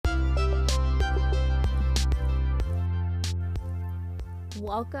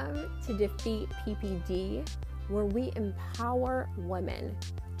Welcome to Defeat PPD, where we empower women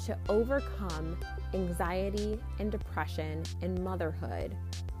to overcome anxiety and depression in motherhood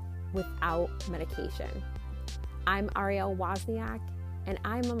without medication. I'm Arielle Wozniak, and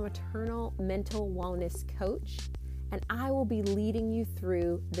I'm a maternal mental wellness coach, and I will be leading you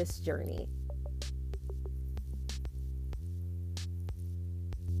through this journey.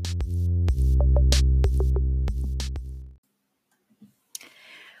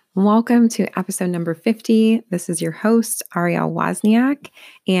 Welcome to episode number 50. This is your host, Arielle Wozniak.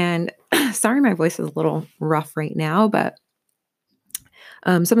 And sorry, my voice is a little rough right now, but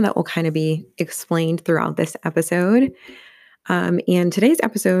some of that will kind of be explained throughout this episode. And today's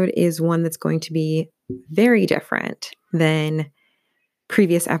episode is one that's going to be very different than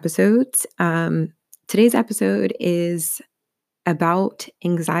previous episodes. Today's episode is about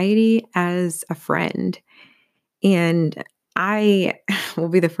anxiety as a friend. And I will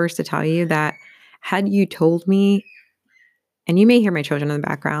be the first to tell you that had you told me, and you may hear my children in the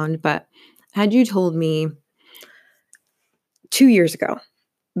background, but had you told me 2 years ago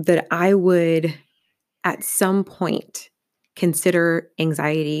that I would at some point consider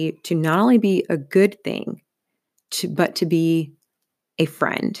anxiety to not only be a good thing, but to be a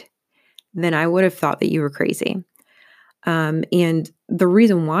friend, then I would have thought that you were crazy. And the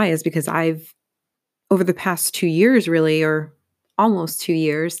reason why is because over the past 2 years, really, or almost 2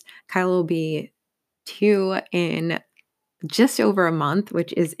 years, Kyle will be 2 in just over a month,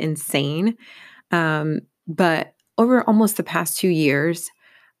 which is insane. But over almost the past 2 years,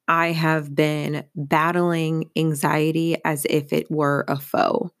 I have been battling anxiety as if it were a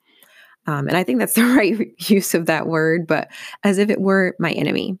foe. And I think that's the right use of that word, but as if it were my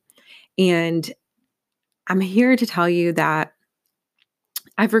enemy. And I'm here to tell you that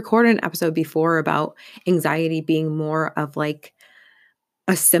I've recorded an episode before about anxiety being more of like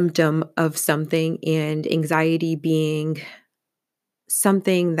a symptom of something, and anxiety being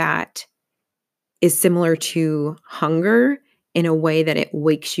something that is similar to hunger in a way that it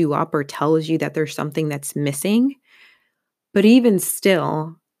wakes you up or tells you that there's something that's missing. But even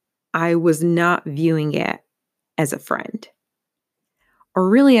still, I was not viewing it as a friend, or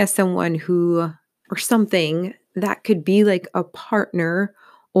really as someone or something that could be like a partner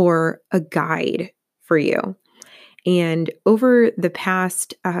or a guide for you. And over the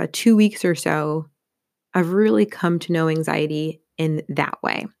past 2 weeks or so, I've really come to know anxiety in that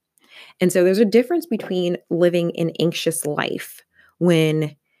way. And so there's a difference between living an anxious life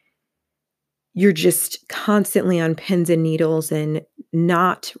when you're just constantly on pins and needles and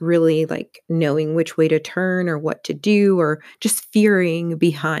not really like knowing which way to turn or what to do, or just fearing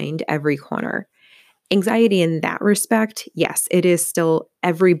behind every corner. Anxiety in that respect, yes, it is still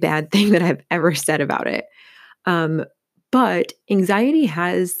every bad thing that I've ever said about it. But anxiety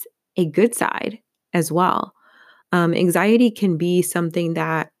has a good side as well. Anxiety can be something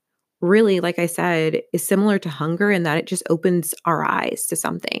that really, like I said, is similar to hunger in that it just opens our eyes to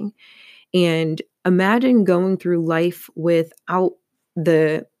something. And imagine going through life without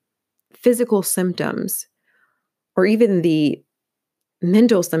the physical symptoms or even the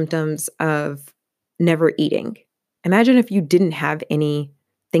mental symptoms of never eating. Imagine if you didn't have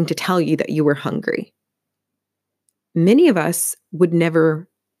anything to tell you that you were hungry. Many of us would never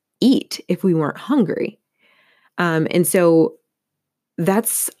eat if we weren't hungry. And so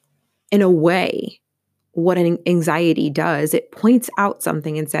that's, in a way, what an anxiety does. It points out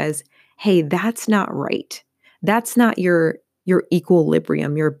something and says, hey, that's not right. That's not your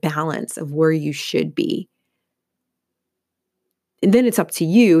equilibrium, your balance of where you should be. And then it's up to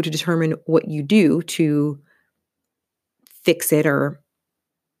you to determine what you do to fix it or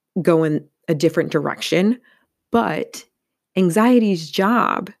go in a different direction. But anxiety's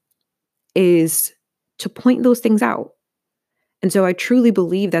job is to point those things out. And so I truly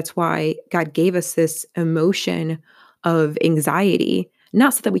believe that's why God gave us this emotion of anxiety,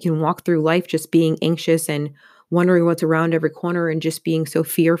 not so that we can walk through life just being anxious and wondering what's around every corner and just being so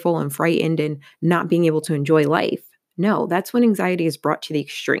fearful and frightened and not being able to enjoy life. No, that's when anxiety is brought to the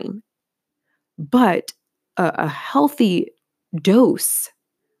extreme. But a healthy dose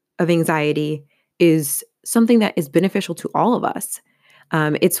of anxiety is something that is beneficial to all of us.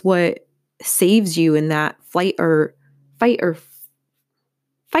 It's what saves you in that fight or flight.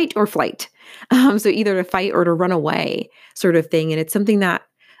 So either to fight or to run away sort of thing. And it's something that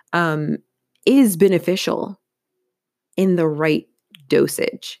is beneficial in the right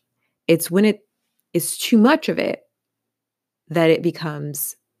dosage. It's when it is too much of it that it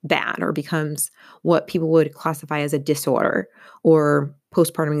becomes bad or becomes what people would classify as a disorder or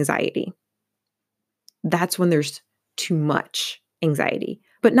postpartum anxiety. That's when there's too much anxiety,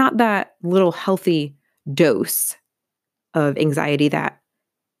 but not that little healthy dose of anxiety that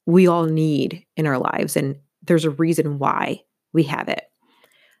we all need in our lives. And there's a reason why we have it.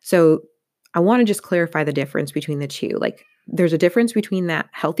 So I want to just clarify the difference between the two. Like, there's a difference between that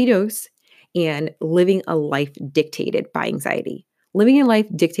healthy dose and living a life dictated by anxiety. Living a life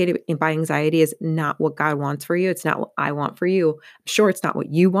dictated by anxiety is not what God wants for you. It's not what I want for you. I'm sure it's not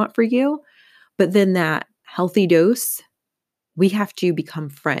what you want for you. But then that healthy dose, we have to become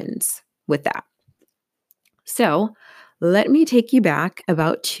friends with that. So let me take you back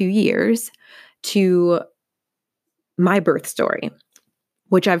about 2 years to my birth story,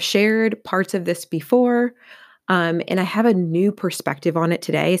 which I've shared parts of this before. And I have a new perspective on it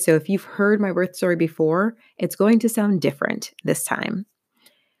today. So if you've heard my birth story before, it's going to sound different this time.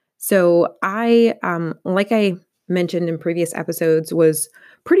 So like I mentioned in previous episodes, was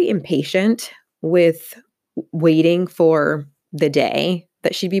pretty impatient with waiting for the day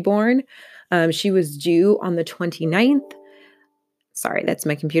that she'd be born. She was due on the 29th. Sorry, that's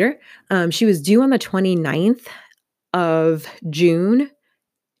my computer. She was due on the 29th of June,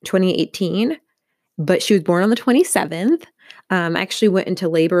 2018, but she was born on the 27th. I actually went into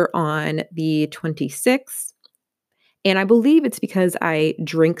labor on the 26th. And I believe it's because I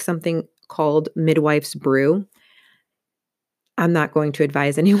drink something called midwife's brew. I'm not going to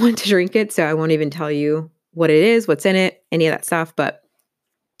advise anyone to drink it, so I won't even tell you what it is, what's in it, any of that stuff, but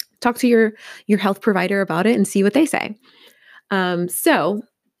talk to your health provider about it and see what they say. So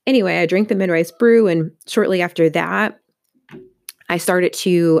anyway, I drank the midwife's brew, and shortly after that, I started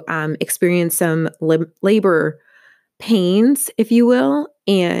to experience some labor pains, if you will,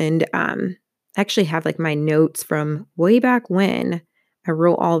 and actually have like my notes from way back when. I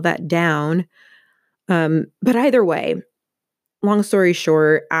wrote all that down. But either way, long story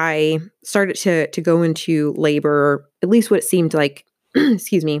short, I started to go into labor, at least what it seemed like,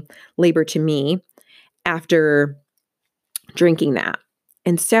 excuse me, labor to me after drinking that.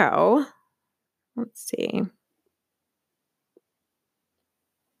 And so, let's see.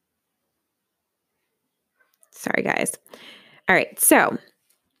 Sorry, guys. All right. So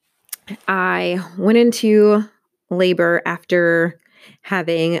I went into labor after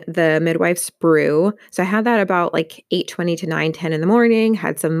having the midwife's brew. So I had that about like 8:20 to 9:10 in the morning,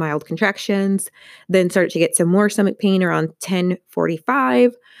 had some mild contractions, then started to get some more stomach pain around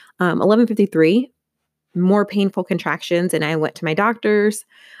 10:45, 11:53, more painful contractions. And I went to my doctor's.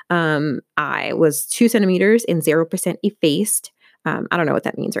 I was 2 centimeters and 0% effaced. I don't know what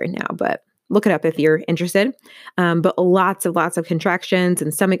that means right now, but look it up if you're interested. But lots of contractions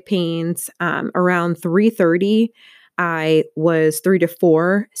and stomach pains. Around 3:30, I was 3 to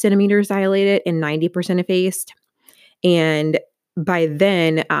 4 centimeters dilated and 90% effaced. And by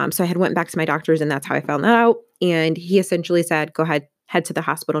then, so I had went back to my doctor's, and that's how I found that out. And he essentially said, "Go ahead, head to the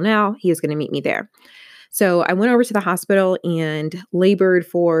hospital now." He was going to meet me there. So I went over to the hospital and labored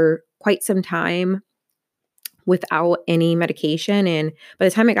for quite some time without any medication. And by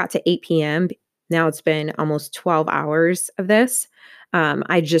the time it got to 8 p.m., now it's been almost 12 hours of this,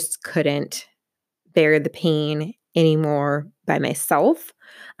 I just couldn't bear the pain anymore by myself.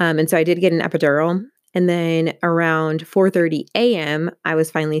 And so I did get an epidural. And then around 4:30 a.m., I was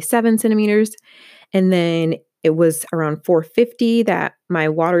finally 7 centimeters. And then it was around 4:50 that my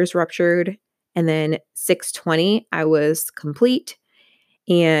waters ruptured. And then 6:20, I was complete.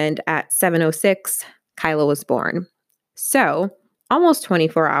 And at 7:06, Kyla was born. So almost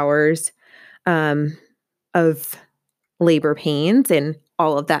 24 hours of labor pains and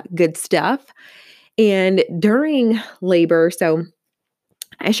all of that good stuff. And during labor, so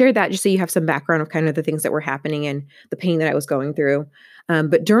I shared that just so you have some background of kind of the things that were happening and the pain that I was going through.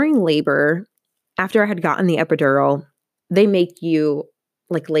 But during labor, after I had gotten the epidural, they make you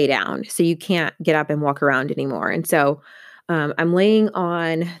like lay down. So you can't get up and walk around anymore. And so I'm laying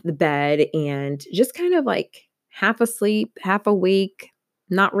on the bed and just kind of like half asleep, half awake,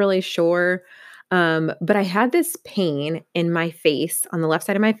 not really sure. But I had this pain in my face, on the left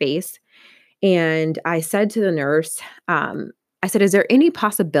side of my face. And I said to the nurse, I said, "Is there any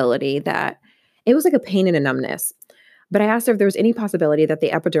possibility that," it was like a pain and a numbness, but I asked her if there was any possibility that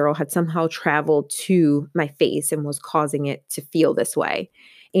the epidural had somehow traveled to my face and was causing it to feel this way.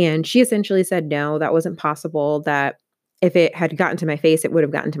 And she essentially said, no, that wasn't possible, that if it had gotten to my face, it would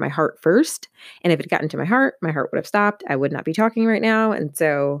have gotten to my heart first. And if it had gotten to my heart would have stopped. I would not be talking right now. And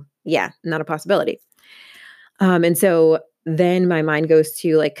so, yeah, not a possibility. And so then my mind goes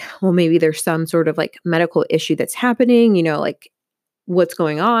to like, well, maybe there's some sort of like medical issue that's happening, like what's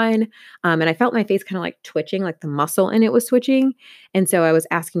going on. And I felt my face kind of like twitching, like the muscle in it was twitching. And so I was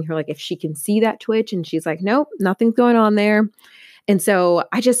asking her like if she can see that twitch. And she's like, nope, nothing's going on there. And so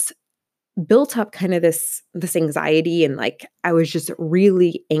I just built up kind of this anxiety, and like I was just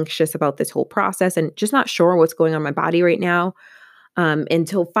really anxious about this whole process and just not sure what's going on in my body right now.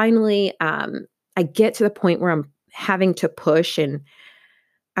 Until finally I get to the point where I'm having to push. And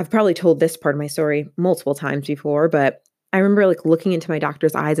I've probably told this part of my story multiple times before, but I remember like looking into my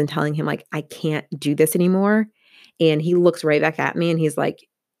doctor's eyes and telling him like I can't do this anymore. And he looks right back at me and he's like,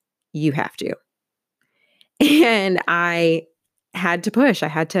 you have to. And I had to push. I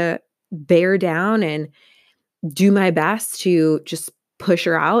had to bear down and do my best to just push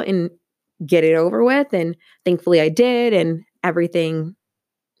her out and get it over with. And thankfully I did. And everything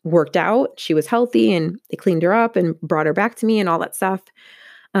worked out. She was healthy and they cleaned her up and brought her back to me and all that stuff.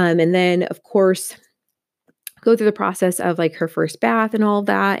 And then, of course, go through the process of like her first bath and all of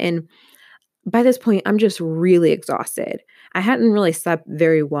that. And by this point, I'm just really exhausted. I hadn't really slept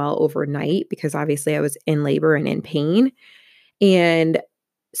very well overnight because obviously I was in labor and in pain. And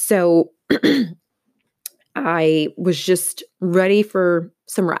so I was just ready for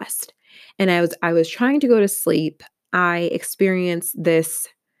some rest. And I was trying to go to sleep. I experienced this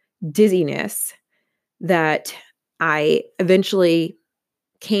dizziness that I eventually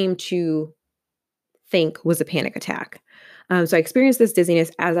came to think was a panic attack. So I experienced this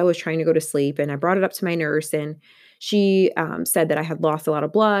dizziness as I was trying to go to sleep, and I brought it up to my nurse, and she said that I had lost a lot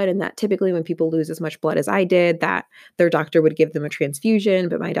of blood, and that typically when people lose as much blood as I did, that their doctor would give them a transfusion,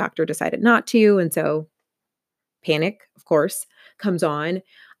 but my doctor decided not to, and so panic, of course, comes on.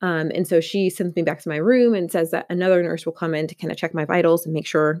 And so she sends me back to my room and says that another nurse will come in to kind of check my vitals and make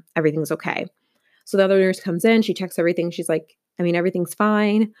sure everything's okay. So the other nurse comes in, she checks everything. She's like, I mean, everything's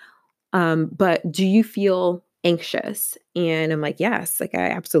fine. But do you feel anxious? And I'm like, yes, like I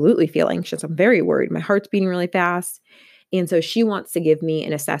absolutely feel anxious. I'm very worried. My heart's beating really fast. And so she wants to give me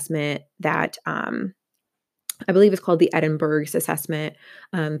an assessment that I believe it's called the Edinburgh's assessment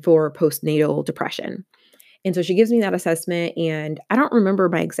for postnatal depression. And so she gives me that assessment, and I don't remember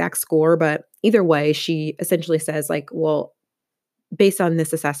my exact score, but either way, she essentially says, like, well, based on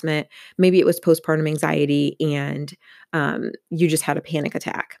this assessment, maybe it was postpartum anxiety and you just had a panic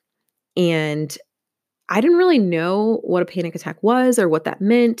attack. And I didn't really know what a panic attack was or what that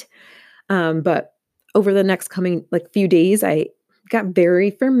meant. But over the next coming like few days, I got very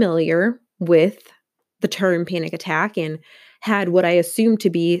familiar with the term panic attack and had what I assumed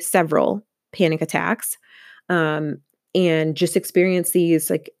to be several panic attacks. Um, and just experienced these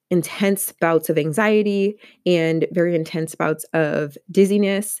like intense bouts of anxiety and very intense bouts of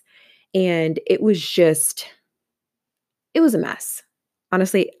dizziness. And it was a mess.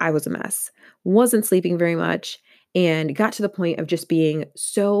 Honestly, I was a mess. Wasn't sleeping very much and got to the point of just being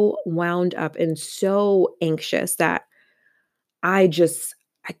so wound up and so anxious that I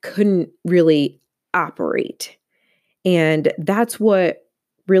couldn't really operate. And that's what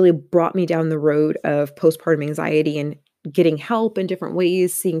really brought me down the road of postpartum anxiety and getting help in different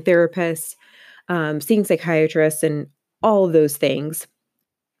ways, seeing therapists, seeing psychiatrists, and all of those things.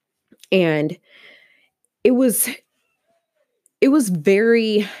 And it was it was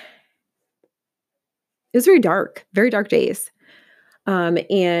very it was very dark days.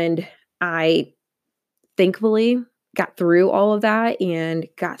 And I thankfully got through all of that and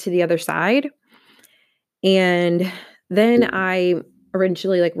got to the other side. And then I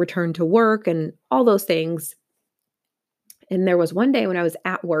eventually like returned to work and all those things. And there was one day when I was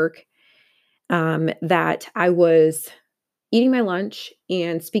at work that I was eating my lunch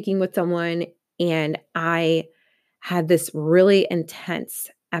and speaking with someone, and I had this really intense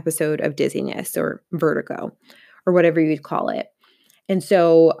episode of dizziness or vertigo or whatever you'd call it. And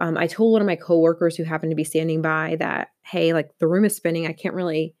so I told one of my coworkers who happened to be standing by that, hey, like the room is spinning. I can't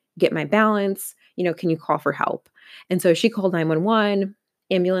really get my balance. Can you call for help? And so she called 911.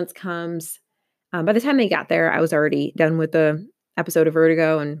 Ambulance comes. By the time they got there, I was already done with the episode of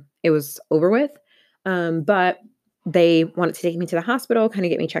vertigo and it was over with. But they wanted to take me to the hospital, kind of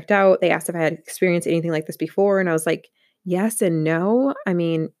get me checked out. They asked if I had experienced anything like this before. And I was like, yes and no. I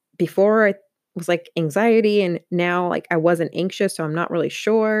mean, before I was like anxiety and now like I wasn't anxious, so I'm not really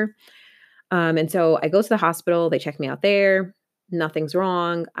sure. And so I go to the hospital, they check me out there, nothing's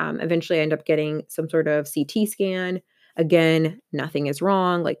wrong. Eventually I end up getting some sort of CT scan. Again, nothing is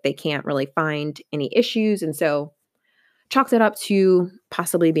wrong. Like they can't really find any issues. And so chalked it up to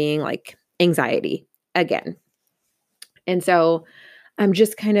possibly being like anxiety again. And so I'm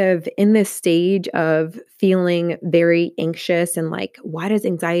just kind of in this stage of feeling very anxious and like, why does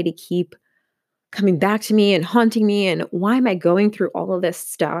anxiety keep coming back to me and haunting me? And why am I going through all of this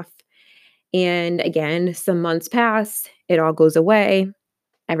stuff? And again, some months pass, it all goes away,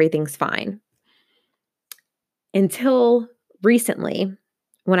 everything's fine. Until recently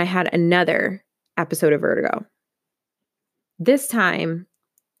when I had another episode of vertigo. This time,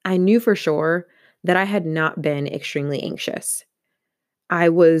 I knew for sure that I had not been extremely anxious. I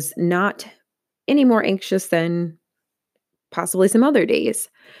was not any more anxious than possibly some other days.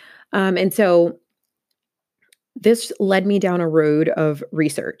 And so this led me down a road of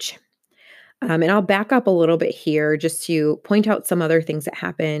research. And I'll back up a little bit here just to point out some other things that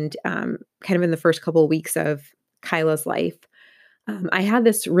happened kind of in the first couple of weeks of Kyla's life. I had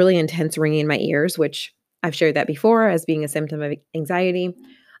this really intense ringing in my ears, which I've shared that before as being a symptom of anxiety.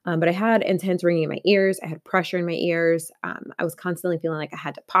 But I had intense ringing in my ears. I had pressure in my ears. I was constantly feeling like I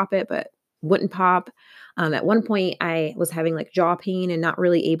had to pop it, but wouldn't pop. At one point, I was having like jaw pain and not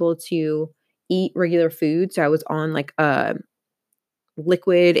really able to eat regular food. So I was on like a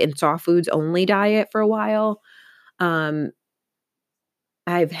liquid and soft foods only diet for a while. Um,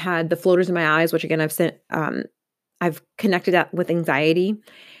 I've had the floaters in my eyes, which again, I've connected that with anxiety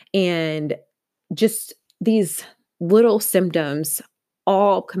and just these little symptoms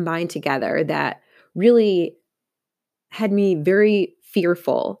all combined together that really had me very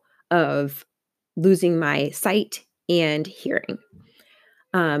fearful of losing my sight and hearing.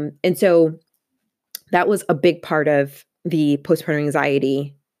 And so that was a big part of the postpartum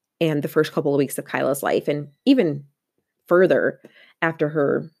anxiety and the first couple of weeks of Kyla's life, and even further after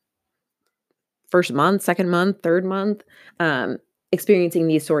her first month, second month, third month, um, experiencing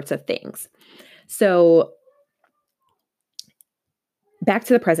these sorts of things. So back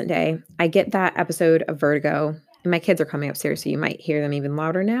to the present day, I get that episode of Vertigo, and my kids are coming upstairs, so you might hear them even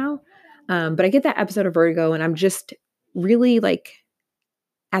louder now. But I get that episode of Vertigo, and I'm just really like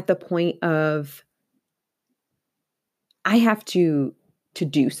at the point of I have to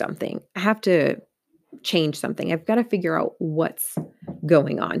do something. I have to change something. I've got to figure out what's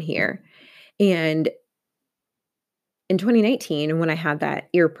going on here. And in 2019, when I had that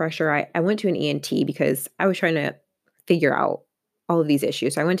ear pressure, I went to an ENT because I was trying to figure out all of these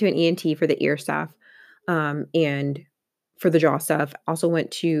issues. So I went to an ENT for the ear stuff and for the jaw stuff. Also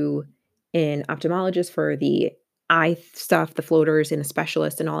went to an ophthalmologist for the eye stuff, the floaters, and a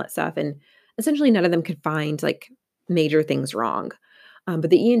specialist and all that stuff. And essentially, none of them could find like major things wrong. But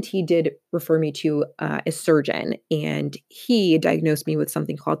the ENT did refer me to a surgeon, and he diagnosed me with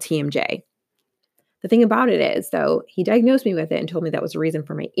something called TMJ. The thing about it is, though, he diagnosed me with it and told me that was the reason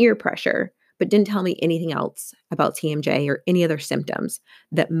for my ear pressure, but didn't tell me anything else about TMJ or any other symptoms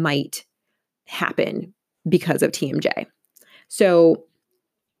that might happen because of TMJ. So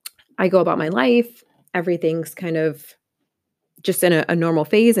I go about my life. Everything's kind of just in a normal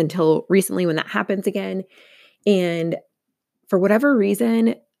phase until recently when that happens again. And for whatever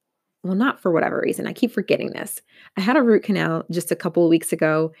reason, well, not for whatever reason, I keep forgetting this. I had a root canal just a couple of weeks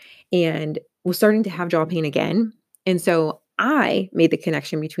ago and was starting to have jaw pain again. And so I made the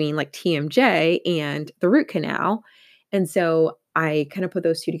connection between like TMJ and the root canal. And so I kind of put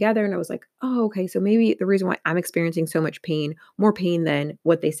those two together and I was like, oh, okay. So maybe the reason why I'm experiencing so much pain, more pain than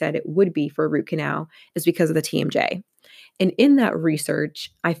what they said it would be for a root canal, is because of the TMJ. And in that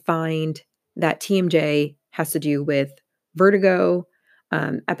research, I find that TMJ has to do with vertigo,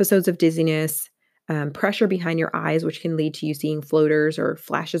 episodes of dizziness, pressure behind your eyes, which can lead to you seeing floaters or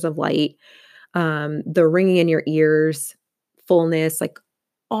flashes of light, the ringing in your ears, fullness, like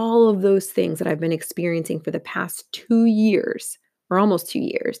all of those things that I've been experiencing for the past 2 years or almost 2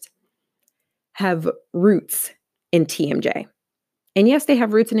 years have roots in TMJ. And yes, they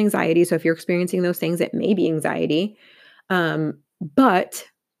have roots in anxiety. So if you're experiencing those things, it may be anxiety. But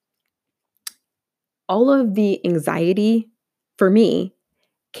all of the anxiety for me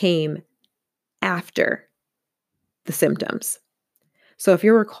came after the symptoms. So if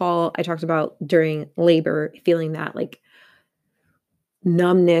you recall, I talked about during labor feeling that like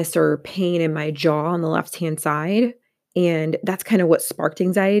numbness or pain in my jaw on the left-hand side. And that's kind of what sparked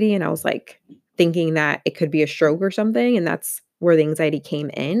anxiety. And I was like thinking that it could be a stroke or something. And that's where the anxiety came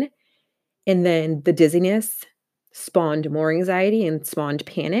in. And then the dizziness spawned more anxiety and spawned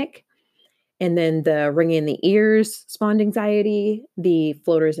panic. And then the ringing in the ears spawned anxiety, the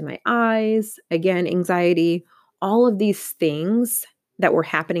floaters in my eyes, again, anxiety. All of these things that were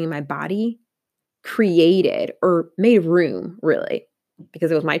happening in my body created or made room, really, because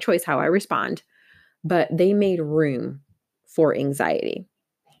it was my choice how I respond, but they made room for anxiety.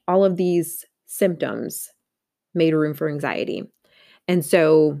 All of these symptoms made room for anxiety. And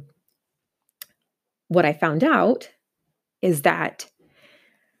so what I found out is that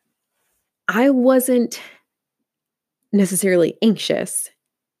I wasn't necessarily anxious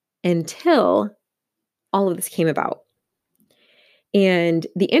until all of this came about. And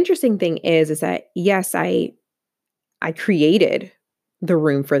the interesting thing is that yes, I I created the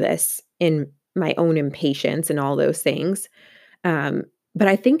room for this in my own impatience and all those things. Um, but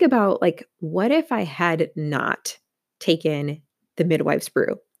I think about like, what if I had not taken the midwife's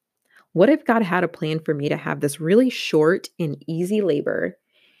brew? What if God had a plan for me to have this really short and easy labor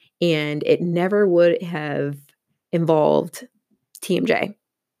and it never would have involved TMJ?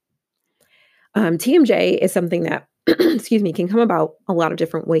 TMJ is something that, excuse me, can come about a lot of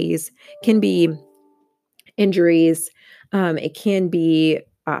different ways. Can be injuries. It can be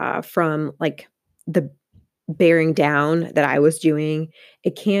from like the bearing down that I was doing.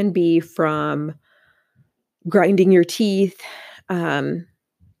 It can be from grinding your teeth. Um,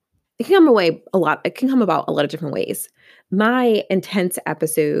 it can come away a lot. It can come about a lot of different ways. My intense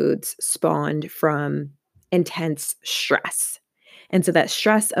episodes spawned from intense stress. And so that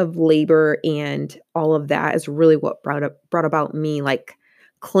stress of labor and all of that is really what brought about me like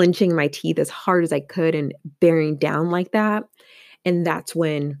clenching my teeth as hard as I could and bearing down like that. And that's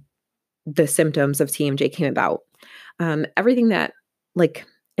when the symptoms of TMJ came about. Everything that, like,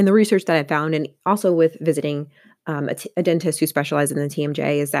 in the research that I found, and also with visiting a dentist who specializes in the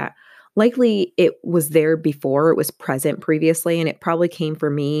TMJ, is that likely it was there before, it was present previously, and it probably came for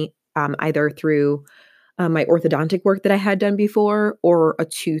me either through my orthodontic work that I had done before or a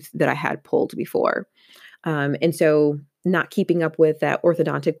tooth that I had pulled before. And so not keeping up with that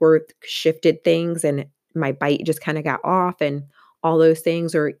orthodontic work shifted things and my bite just kind of got off and all those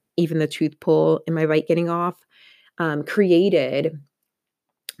things, or even the tooth pull and my bite getting off, created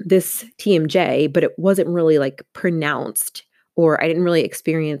this TMJ, but it wasn't really like pronounced, or I didn't really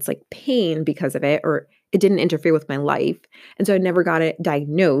experience like pain because of it, or it didn't interfere with my life. And so I never got it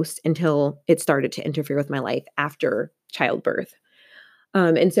diagnosed until it started to interfere with my life after childbirth.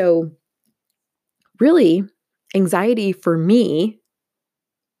 And so really, anxiety for me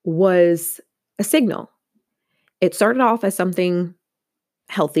was a signal. It started off as something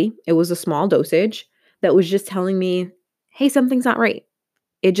healthy. It was a small dosage that was just telling me, hey, something's not right.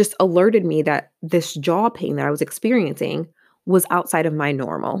 It just alerted me that this jaw pain that I was experiencing was outside of my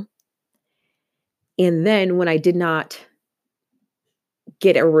normal. And then when I did not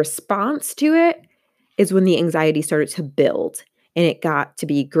get a response to it, is when the anxiety started to build and it got to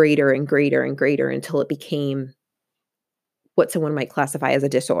be greater and greater and greater until it became what someone might classify as a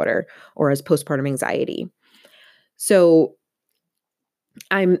disorder or as postpartum anxiety. So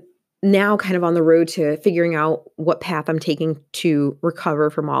I'm now kind of on the road to figuring out what path I'm taking to recover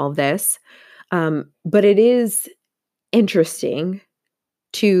from all of this. But it is interesting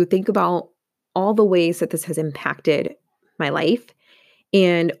to think about all the ways that this has impacted my life.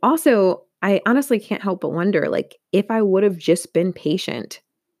 And also, I honestly can't help but wonder, like, if I would have just been patient,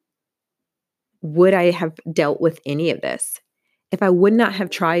 would I have dealt with any of this? If I would not have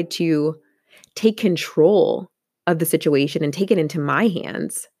tried to take control of the situation and take it into my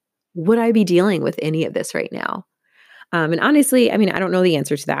hands, would I be dealing with any of this right now? And honestly, I mean, I don't know the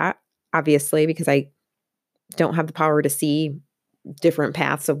answer to that, obviously, because I don't have the power to see different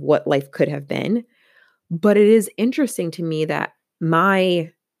paths of what life could have been. But it is interesting to me that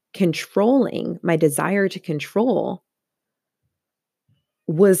my desire to control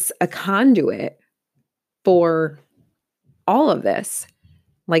was a conduit for all of this.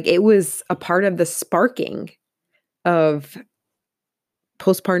 Like it was a part of the sparking of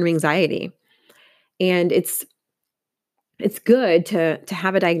postpartum anxiety. And it's good to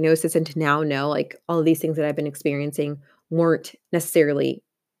have a diagnosis and to now know like all of these things that I've been experiencing weren't necessarily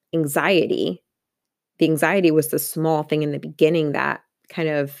anxiety. The anxiety was the small thing in the beginning that kind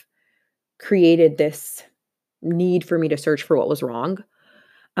of created this need for me to search for what was wrong.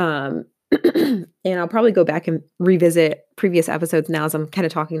 Um, and I'll probably go back and revisit previous episodes now as I'm kind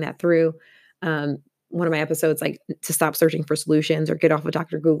of talking that through. Um, one of my episodes, like to stop searching for solutions or get off of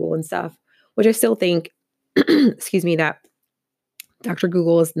Dr. Google and stuff, which I still think, excuse me, that Dr.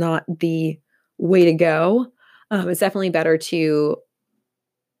 Google is not the way to go. It's definitely better to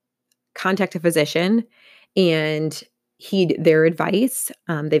contact a physician and heed their advice.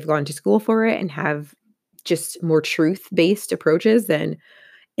 They've gone to school for it and have just more truth-based approaches than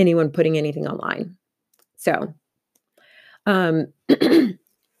anyone putting anything online. So, um,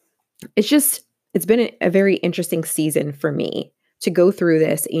 it's been a very interesting season for me to go through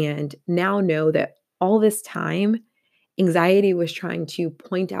this and now know that all this time, anxiety was trying to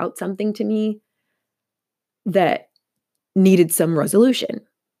point out something to me that needed some resolution.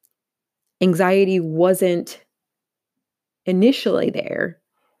 Anxiety wasn't initially there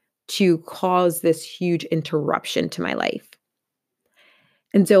to cause this huge interruption to my life.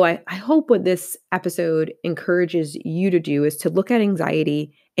 And so I hope what this episode encourages you to do is to look at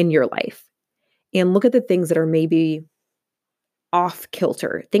anxiety in your life and look at the things that are maybe off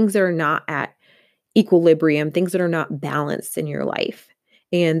kilter, things that are not at equilibrium, things that are not balanced in your life.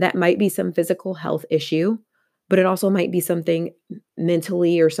 And that might be some physical health issue, but it also might be something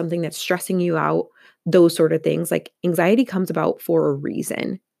mentally or something that's stressing you out, those sort of things. Like anxiety comes about for a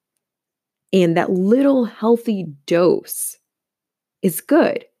reason. And that little healthy dose is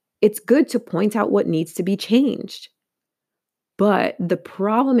good. It's good to point out what needs to be changed. But the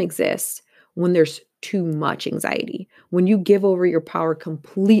problem exists when there's too much anxiety, when you give over your power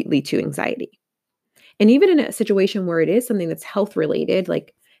completely to anxiety. And even in a situation where it is something that's health related,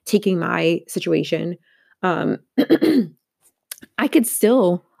 like taking my situation, um, I could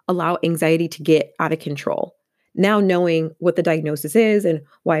still allow anxiety to get out of control. Now, knowing what the diagnosis is and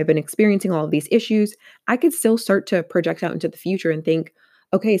why I've been experiencing all of these issues, I could still start to project out into the future and think,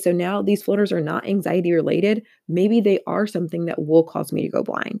 okay, so now these flutters are not anxiety related. Maybe they are something that will cause me to go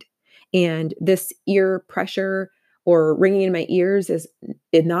blind. And this ear pressure or ringing in my ears is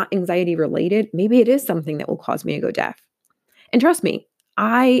not anxiety related. Maybe it is something that will cause me to go deaf. And trust me,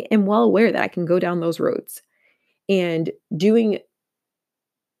 I am well aware that I can go down those roads. And doing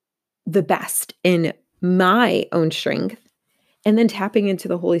the best in my own strength and then tapping into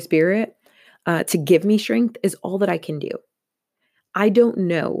the Holy Spirit to give me strength is all that I can do. I don't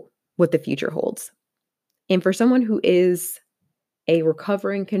know what the future holds. And for someone who is a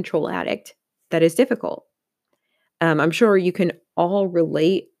recovering control addict, that is difficult. I'm sure you can all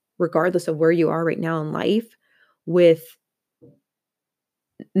relate, regardless of where you are right now in life, with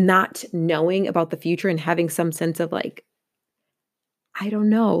not knowing about the future and having some sense of like, I don't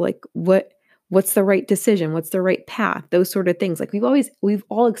know, like what's the right decision? What's the right path? Those sort of things. Like we've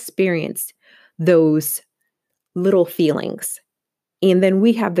all experienced those little feelings. And then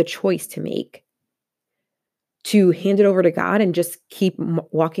we have the choice to make to hand it over to God and just keep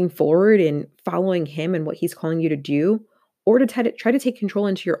walking forward and following him and what he's calling you to do, or to try to take control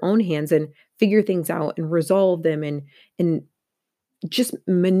into your own hands and figure things out and resolve them and just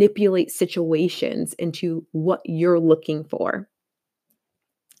manipulate situations into what you're looking for.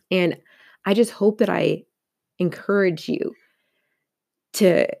 And I just hope that I encourage you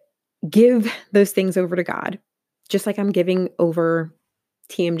to give those things over to God, just like I'm giving over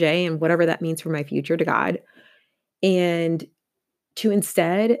TMJ and whatever that means for my future to God, and to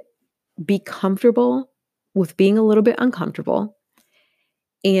instead be comfortable with being a little bit uncomfortable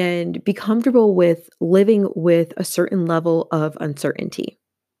and be comfortable with living with a certain level of uncertainty.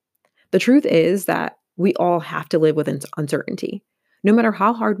 The truth is that we all have to live with uncertainty. No matter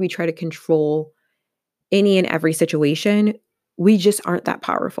how hard we try to control any and every situation, we just aren't that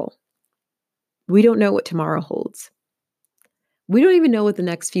powerful. We don't know what tomorrow holds. We don't even know what the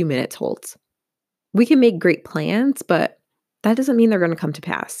next few minutes holds. We can make great plans, but that doesn't mean they're going to come to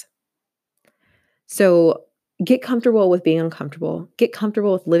pass. So get comfortable with being uncomfortable. Get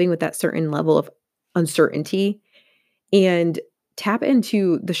comfortable with living with that certain level of uncertainty and tap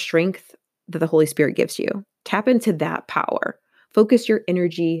into the strength that the Holy Spirit gives you. Tap into that power. Focus your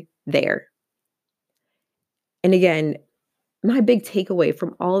energy there. And again, my big takeaway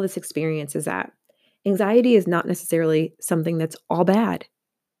from all of this experience is that anxiety is not necessarily something that's all bad.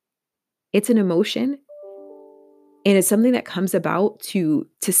 It's an emotion, and it's something that comes about to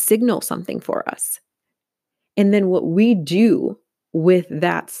signal something for us. And then what we do with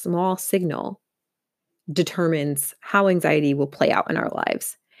that small signal determines how anxiety will play out in our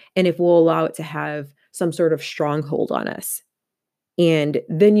lives and if we'll allow it to have some sort of stronghold on us. And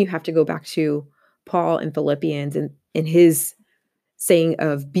then you have to go back to Paul in Philippians and his saying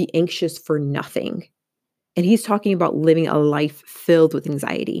of be anxious for nothing. And he's talking about living a life filled with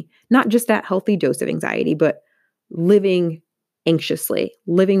anxiety, not just that healthy dose of anxiety, but living anxiously,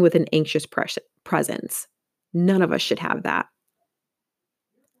 living with an anxious presence. None of us should have that.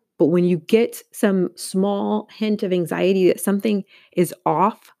 But when you get some small hint of anxiety that something is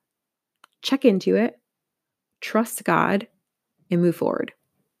off, check into it, trust God, and move forward.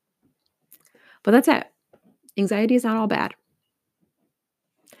 But that's it. Anxiety is not all bad.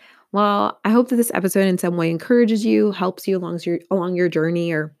 Well, I hope that this episode in some way encourages you, helps you along your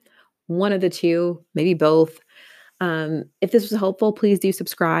journey, or one of the two, maybe both. If this was helpful, please do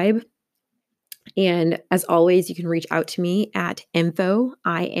subscribe. And as always, you can reach out to me at info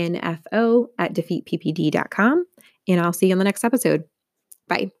at defeatppd.com. And I'll see you on the next episode.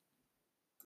 Bye.